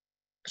way.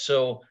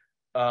 So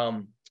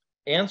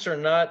ants are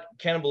not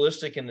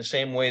cannibalistic in the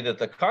same way that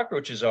the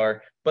cockroaches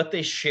are, but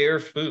they share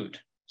food.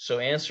 So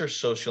ants are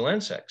social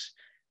insects.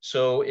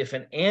 So if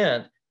an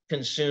ant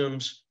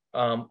consumes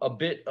a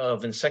bit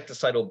of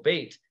insecticidal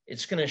bait,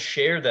 it's going to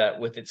share that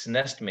with its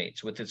nest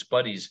mates, with its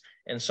buddies,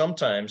 and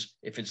sometimes,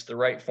 if it's the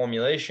right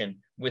formulation,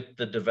 with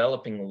the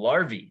developing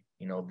larvae,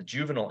 the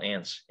juvenile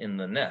ants in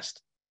the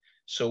nest.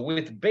 So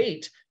with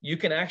bait, you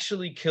can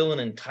actually kill an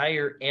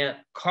entire ant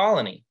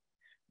colony,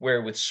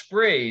 where with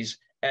sprays,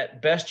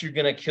 at best, you're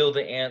going to kill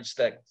the ants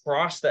that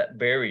cross that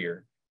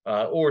barrier,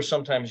 or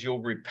sometimes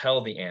you'll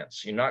repel the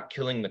ants. You're not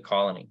killing the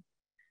colony.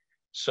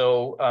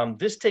 So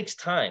this takes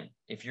time.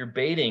 If you're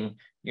baiting,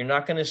 you're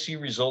not going to see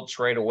results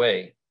right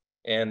away.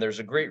 And there's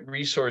a great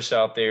resource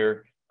out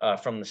there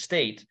from the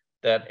state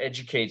that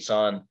educates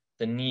on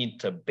the need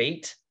to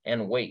bait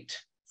and wait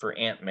for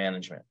ant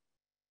management.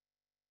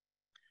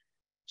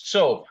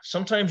 So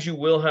sometimes you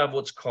will have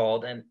what's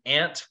called an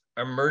ant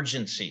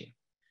emergency.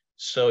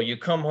 So you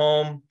come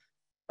home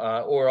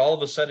or all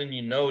of a sudden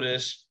you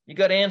notice you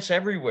got ants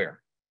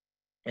everywhere.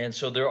 And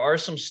so there are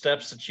some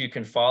steps that you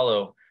can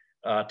follow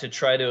to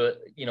try to,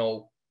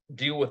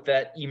 deal with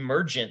that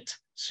emergent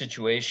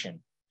situation.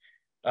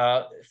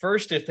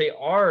 First, if they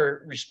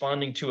are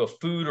responding to a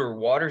food or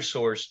water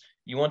source,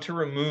 you want to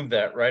remove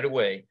that right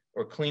away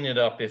or clean it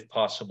up if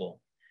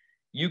possible.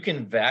 You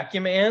can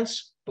vacuum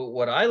ants, but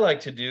what I like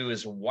to do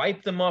is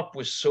wipe them up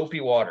with soapy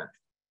water.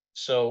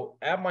 So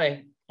at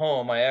my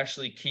home, I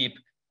actually keep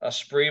a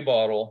spray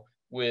bottle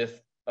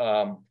with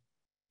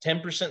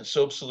 10%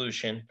 soap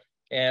solution,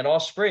 and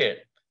I'll spray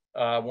it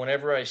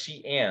whenever I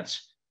see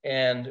ants.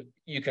 And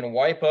you can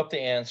wipe up the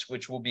ants,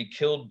 which will be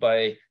killed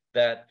by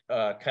that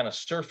kind of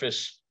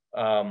surface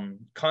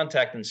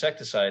contact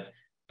insecticide,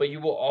 but you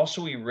will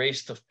also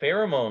erase the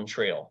pheromone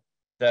trail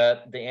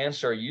that the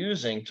ants are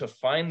using to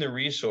find the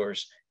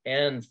resource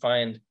and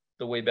find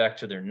the way back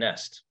to their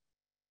nest.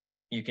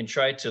 You can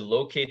try to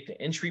locate the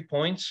entry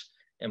points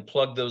and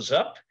plug those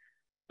up,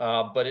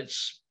 but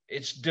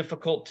it's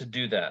difficult to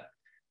do that.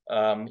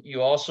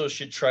 You also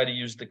should try to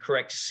use the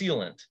correct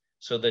sealant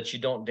so that you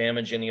don't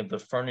damage any of the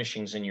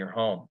furnishings in your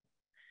home.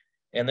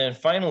 And then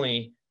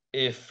finally,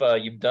 if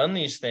you've done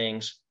these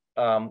things,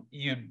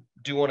 you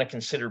do want to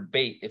consider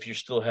bait if you're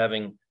still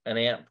having an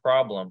ant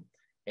problem,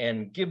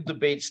 and give the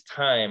baits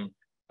time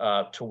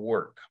to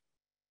work.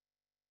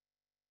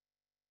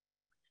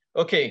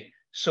 Okay,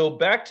 so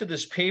back to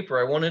this paper,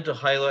 I wanted to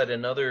highlight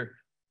another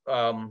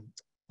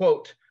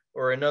quote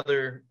or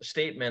another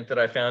statement that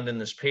I found in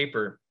this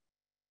paper.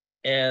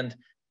 And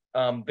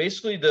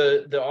basically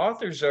the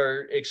authors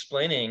are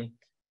explaining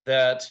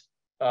that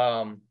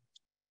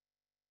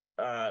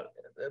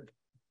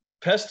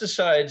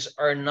pesticides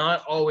are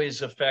not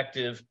always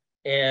effective,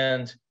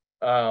 and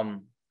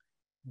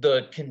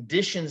the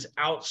conditions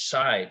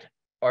outside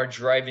are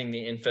driving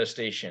the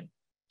infestation.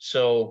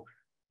 So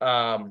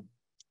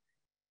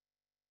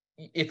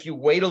if you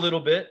wait a little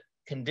bit,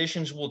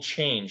 conditions will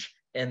change.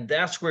 And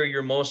that's where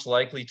you're most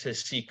likely to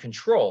see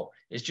control,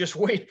 is just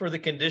wait for the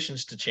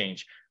conditions to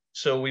change.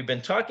 So we've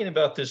been talking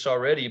about this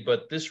already,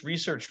 but this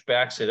research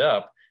backs it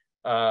up.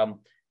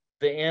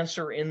 The ants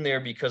are in there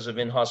because of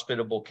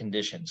inhospitable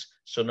conditions.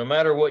 So no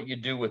matter what you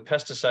do with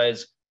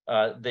pesticides,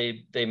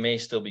 they may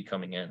still be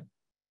coming in.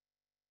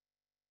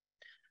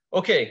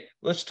 Okay,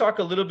 let's talk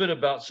a little bit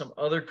about some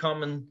other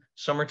common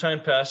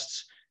summertime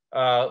pests.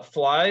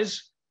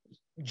 Flies,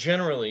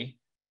 generally,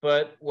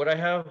 but what I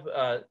have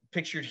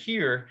pictured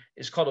here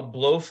is called a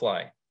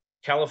blowfly,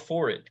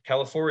 Caliphorid.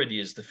 Caliphorid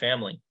is the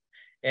family.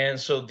 And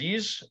so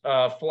these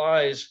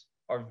flies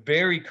are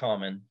very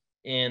common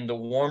in the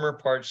warmer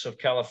parts of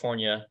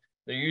California.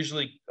 They're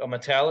usually a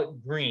metallic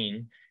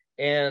green,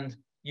 and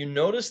you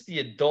notice the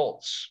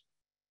adults.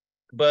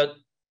 But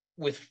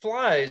with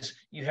flies,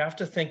 you have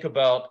to think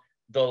about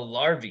the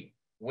larvae.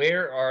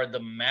 Where are the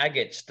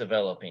maggots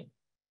developing?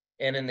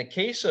 And in the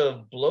case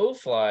of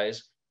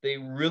blowflies, they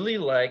really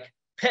like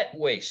pet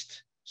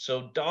waste,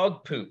 so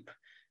dog poop.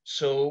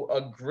 So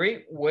a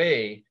great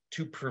way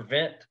to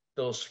prevent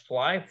those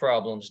fly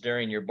problems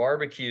during your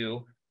barbecue,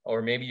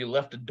 or maybe you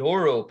left a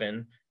door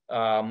open,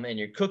 and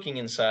you're cooking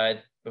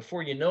inside,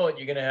 before you know it,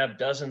 you're going to have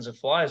dozens of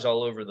flies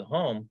all over the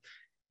home.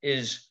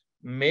 Is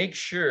make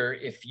sure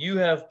if you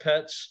have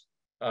pets,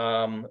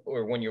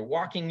 or when you're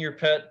walking your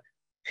pet,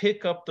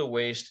 pick up the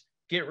waste,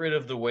 get rid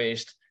of the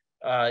waste.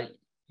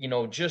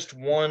 Just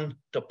one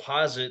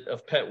deposit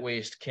of pet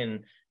waste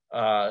can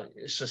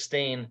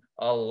sustain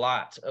a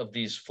lot of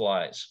these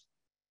flies.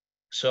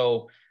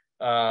 So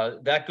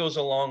that goes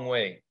a long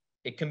way.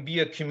 It can be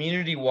a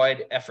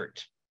community-wide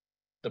effort.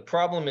 The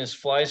problem is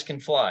flies can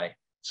fly.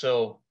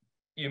 So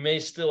you may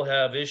still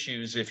have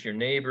issues if your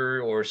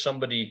neighbor or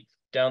somebody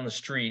down the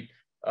street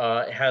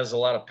has a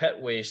lot of pet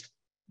waste.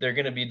 They're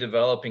going to be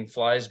developing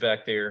flies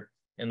back there,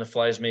 and the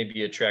flies may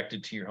be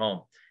attracted to your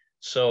home.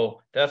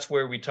 So that's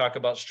where we talk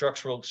about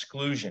structural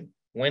exclusion,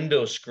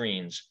 window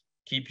screens,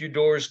 keep your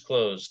doors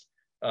closed,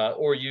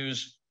 or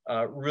use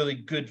really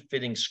good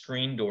fitting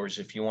screen doors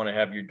if you want to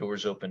have your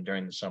doors open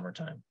during the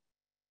summertime.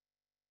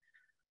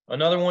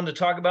 Another one to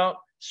talk about,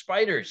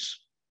 spiders.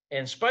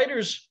 And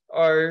spiders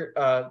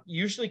are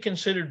usually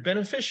considered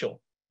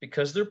beneficial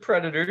because they're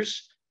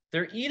predators.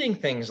 They're eating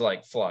things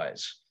like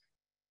flies.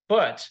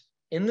 But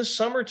in the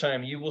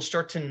summertime, you will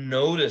start to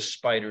notice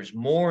spiders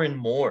more and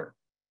more.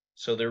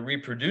 So they're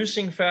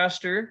reproducing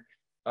faster,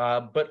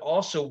 but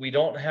also we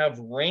don't have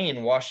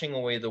rain washing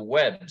away the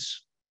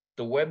webs.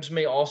 The webs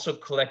may also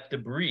collect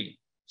debris.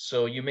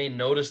 So you may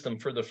notice them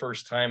for the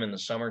first time in the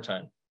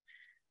summertime.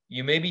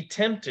 You may be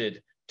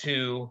tempted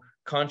to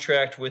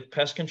contract with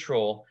pest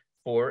control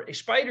for a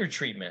spider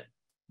treatment,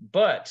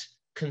 but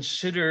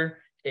consider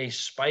a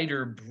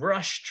spider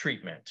brush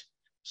treatment.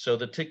 So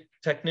the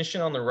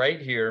technician on the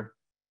right here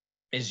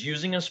is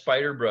using a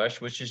spider brush,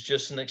 which is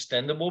just an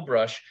extendable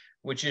brush,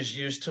 which is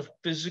used to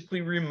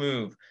physically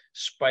remove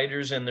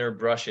spiders and their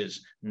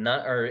brushes,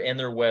 and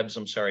their webs,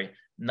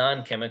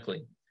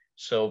 non-chemically.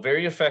 So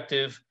very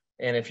effective.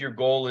 And if your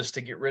goal is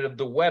to get rid of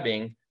the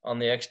webbing on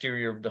the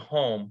exterior of the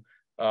home,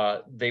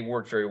 they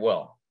work very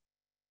well.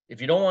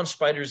 If you don't want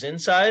spiders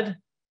inside,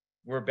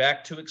 we're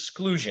back to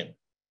exclusion.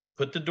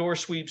 Put the door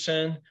sweeps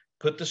in,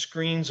 put the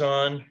screens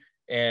on,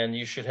 and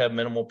you should have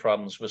minimal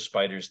problems with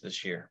spiders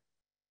this year.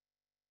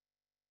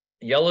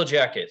 Yellow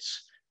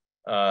jackets.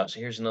 So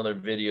here's another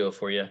video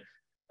for you.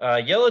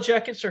 Yellow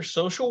jackets are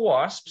social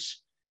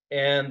wasps,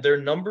 and their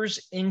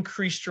numbers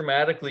increase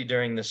dramatically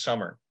during the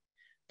summer.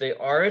 They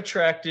are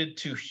attracted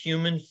to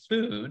human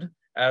food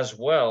as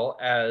well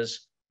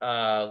as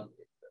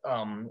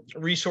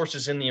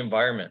resources in the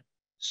environment.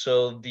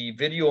 So the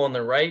video on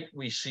the right,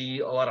 we see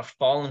a lot of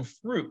fallen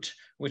fruit,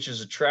 which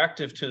is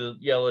attractive to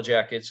yellow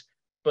jackets,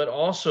 but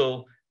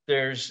also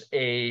there's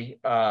a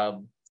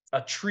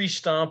tree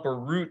stump or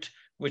root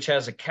which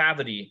has a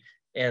cavity.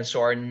 And so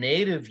our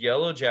native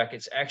yellow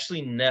jackets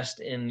actually nest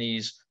in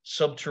these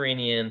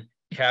subterranean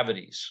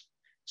cavities.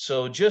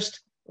 So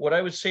just what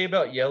I would say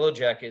about yellow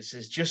jackets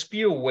is just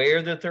be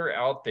aware that they're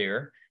out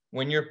there.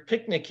 When you're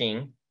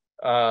picnicking,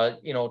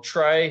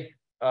 try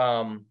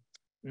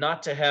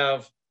not to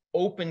have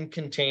open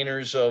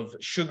containers of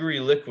sugary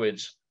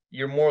liquids.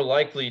 You're more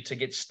likely to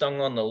get stung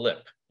on the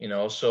lip,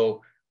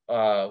 so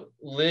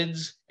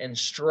lids and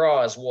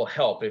straws will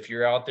help if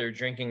you're out there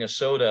drinking a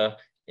soda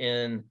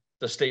in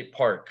the state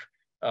park,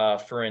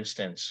 for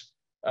instance.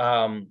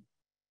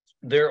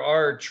 There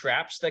are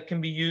traps that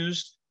can be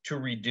used to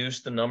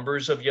reduce the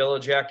numbers of yellow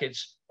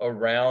jackets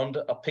around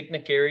a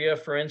picnic area,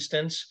 for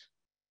instance.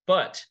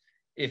 But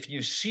if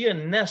you see a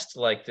nest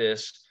like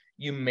this,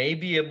 you may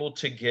be able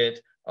to get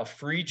a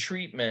free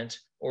treatment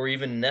or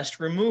even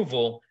nest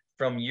removal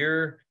from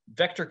your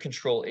vector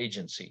control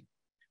agency.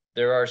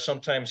 There are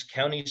sometimes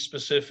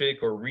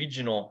county-specific or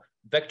regional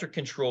vector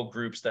control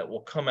groups that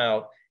will come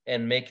out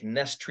and make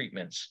nest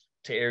treatments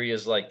to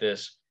areas like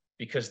this,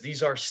 because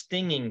these are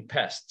stinging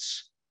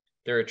pests.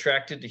 They're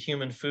attracted to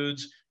human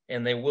foods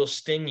and they will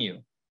sting you.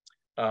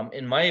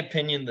 In my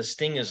opinion, the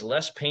sting is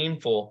less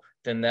painful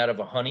than that of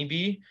a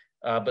honeybee,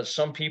 but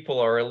some people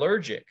are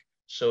allergic,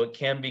 so it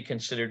can be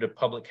considered a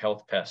public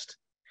health pest.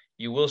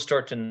 You will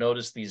start to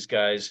notice these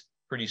guys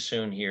pretty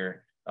soon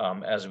here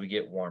as we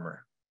get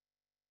warmer.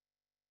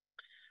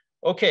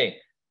 Okay,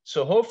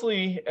 so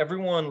hopefully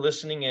everyone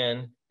listening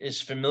in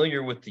is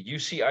familiar with the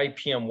UC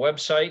IPM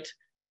website,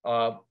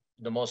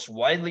 the most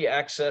widely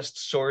accessed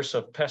source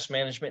of pest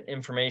management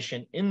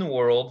information in the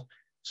world.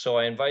 So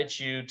I invite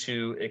you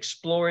to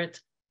explore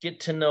it, get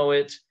to know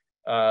it,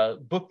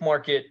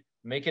 bookmark it,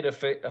 make it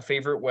a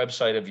favorite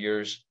website of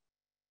yours.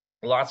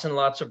 Lots and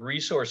lots of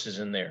resources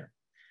in there.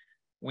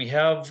 We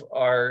have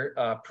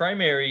our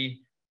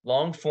primary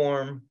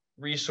long-form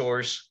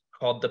resource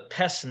called the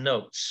Pest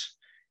Notes.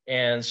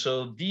 And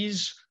so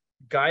these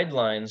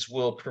guidelines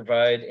will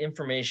provide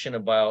information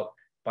about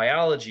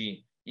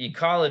biology,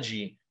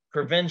 ecology,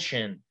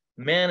 prevention,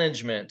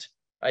 management,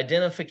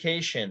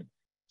 identification.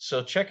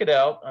 So check it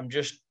out. I'm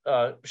just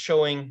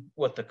showing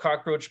what the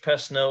cockroach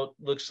pest note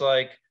looks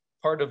like,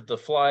 part of the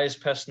flies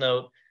pest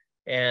note.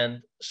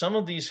 And some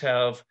of these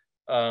have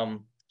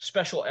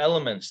special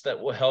elements that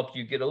will help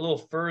you get a little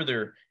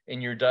further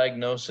in your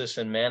diagnosis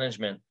and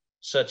management,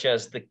 such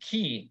as the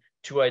key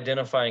to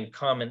identifying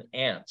common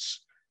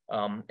ants.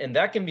 And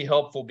that can be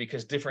helpful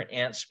because different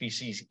ant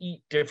species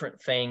eat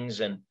different things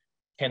and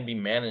can be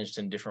managed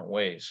in different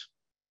ways.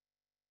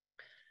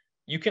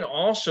 You can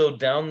also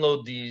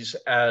download these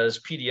as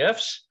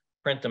PDFs,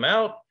 print them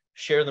out,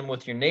 share them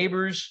with your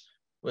neighbors.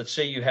 Let's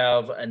say you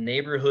have a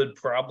neighborhood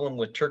problem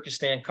with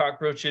Turkestan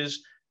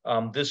cockroaches.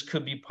 This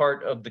could be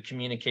part of the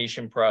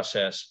communication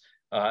process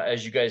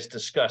as you guys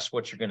discuss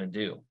what you're going to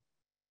do.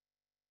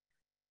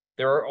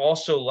 There are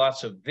also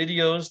lots of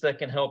videos that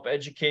can help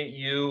educate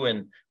you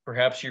and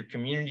perhaps your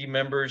community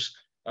members.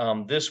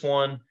 This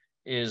one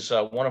is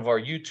one of our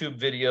YouTube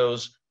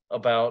videos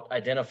about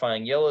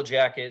identifying yellow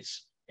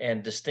jackets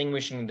and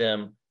distinguishing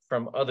them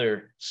from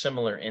other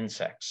similar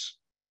insects.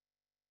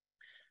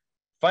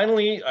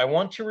 Finally, I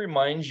want to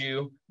remind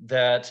you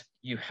that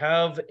you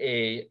have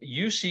a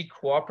UC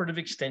Cooperative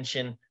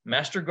Extension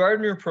Master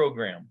Gardener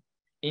program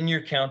in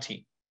your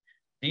county.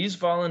 These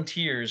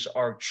volunteers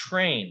are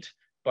trained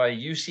by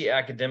UC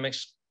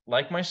academics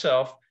like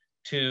myself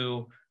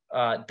to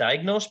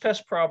diagnose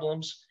pest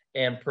problems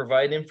and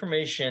provide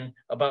information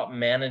about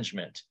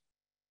management.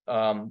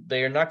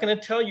 They are not going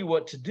to tell you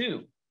what to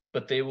do,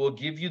 but they will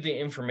give you the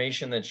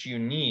information that you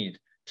need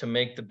to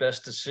make the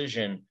best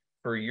decision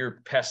for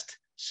your pest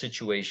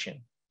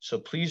situation. So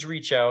please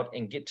reach out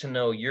and get to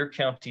know your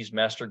county's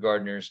master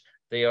gardeners.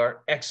 They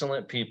are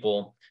excellent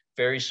people,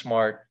 very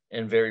smart,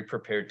 and very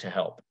prepared to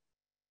help.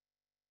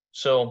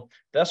 So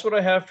that's what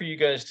I have for you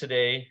guys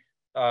today.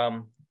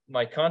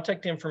 My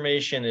contact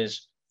information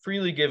is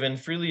freely given,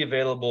 freely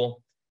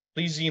available.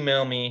 Please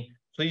email me,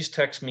 please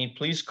text me,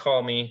 please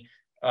call me.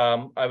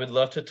 I would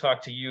love to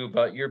talk to you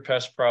about your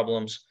pest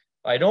problems.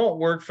 I don't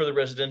work for the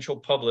residential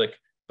public,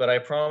 but I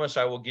promise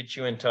I will get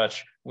you in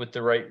touch with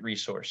the right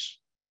resource.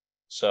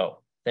 So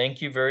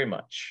thank you very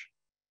much.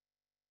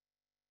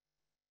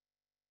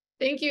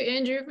 Thank you,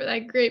 Andrew, for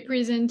that great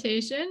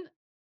presentation.